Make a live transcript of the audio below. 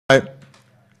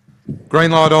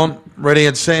Green light on, ready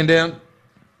at Sandown.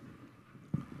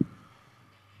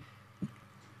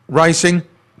 Racing.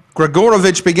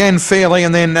 Gregorovich began fairly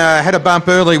and then had a bump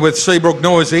early with Seabrook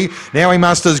Noisy. Now he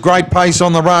musters great pace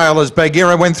on the rail as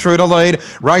Bagheera went through to lead.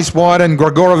 Race wide and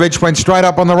Gregorovich went straight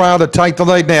up on the rail to take the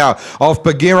lead now. Off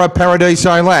Bagheera,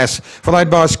 Paradiso Lass. Followed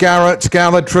by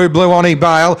Scarlet, True Blue, Oni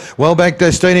Bale. Well back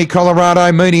Destiny,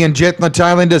 Colorado, Mooney and Jet in the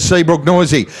tail into Seabrook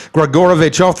Noisy.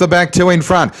 Gregorovich off the back, two in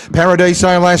front.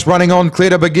 Paradiso Lass running on clear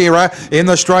to Bagheera. In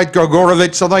the straight,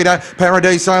 Gregorovich the leader.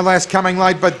 Paradiso Lass coming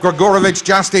late, but Gregorovich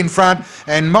just in front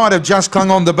and might have just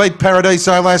clung on to beat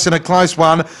Paradiso Lass in a close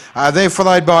one. They're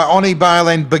followed by Oni Bale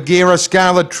and Bagheera,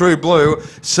 Scarlet, True Blue,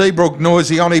 Seabrook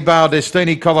Noisy, Oni Bale,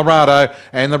 Destiny, Colorado,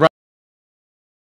 and the